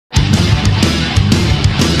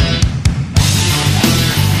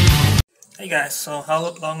guys, so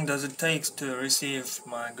how long does it take to receive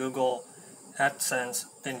my Google AdSense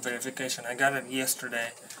PIN verification? I got it yesterday,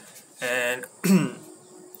 and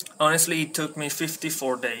honestly it took me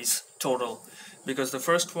 54 days total, because the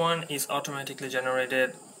first one is automatically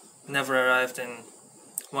generated, never arrived in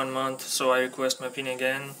 1 month, so I request my PIN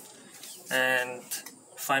again, and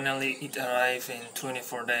finally it arrived in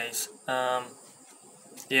 24 days.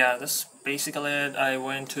 Yeah, that's basically it. I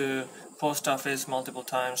went to post office multiple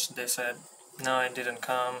times. They said no, it didn't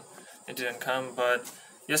come, but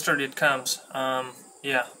yesterday it comes.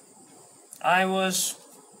 Yeah, I was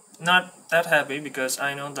not that happy because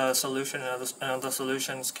I know the solution, and the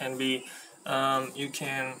solutions can be, you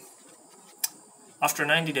can, after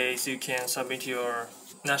 90 days you can submit your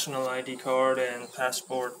national ID card and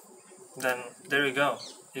passport, then there you go.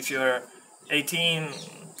 If you're 18,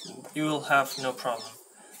 you will have no problem.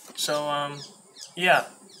 So yeah,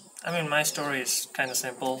 I mean, my story is kind of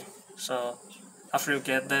simple. So after you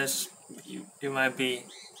get this, you might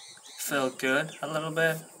feel good a little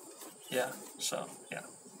bit. Yeah, so yeah.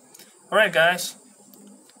 Alright guys,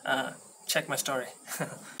 check my story.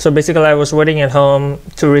 So basically I was waiting at home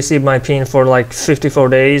to receive my PIN for like 54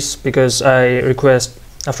 days because I request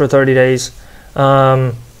after 30 days.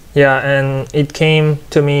 Yeah, and it came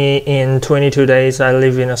to me in 22 days. I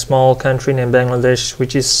live in a small country named Bangladesh,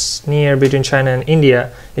 which is near between China and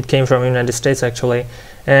India. It came from United States actually.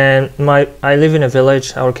 And I live in a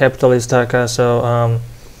village. Our capital is Dhaka, so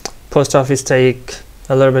post office take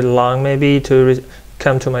a little bit long maybe to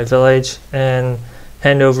come to my village and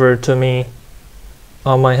hand over to me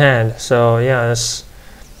on my hand. So yeah, that's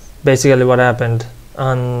basically what happened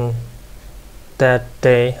on that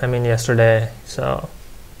day, I mean yesterday. So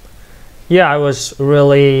yeah, I was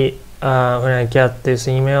really, when I get this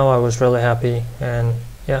email, I was really happy, and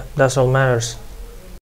yeah, that's all matters.